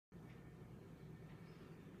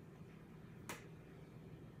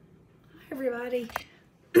everybody.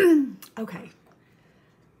 Okay,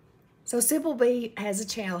 so Sybil B has a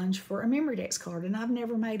challenge for a memorydex card, and I've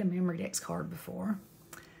never made a memorydex card before.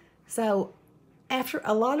 So after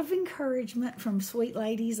a lot of encouragement from sweet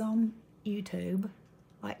ladies on YouTube,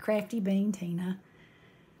 like Crafty Bean Tina,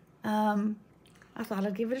 I thought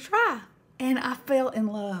I'd give it a try, and I fell in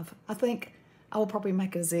love. I think I will probably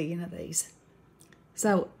make a zillion of these.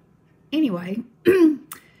 So anyway,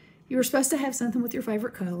 you were supposed to have something with your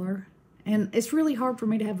favorite color. And it's really hard for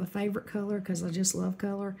me to have a favorite color because I just love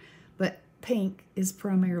color. But pink is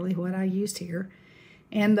primarily what I used here.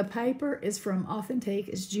 And the paper is from Authentique.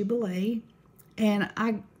 It's Jubilee. And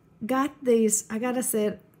I got these, I got a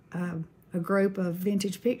set, a group of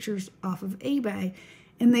vintage pictures off of eBay.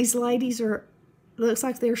 And these ladies are, looks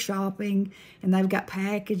like they're shopping. And they've got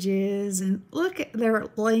packages. And look, they're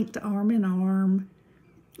linked arm in arm.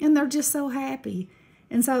 And they're just so happy.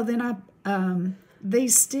 And so then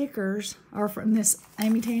these stickers are from this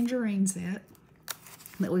Amy Tangerine set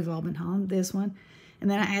that we've all been hauling, this one.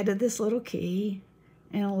 And then I added this little key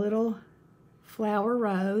and a little flower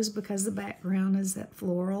rose because the background is that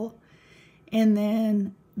floral. And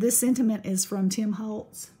then this sentiment is from Tim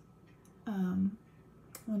Holtz, one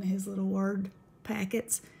of his little word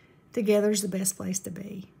packets. Together's the best place to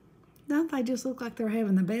be. Don't they just look like they're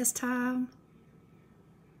having the best time?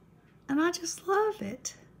 And I just love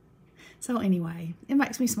it. So anyway, it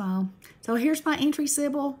makes me smile. So here's my entry,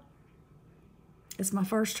 Sybil. It's my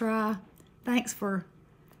first try. Thanks for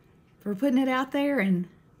putting it out there, and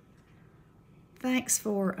thanks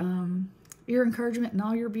for your encouragement and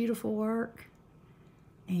all your beautiful work.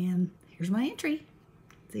 And here's my entry.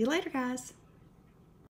 See you later, guys.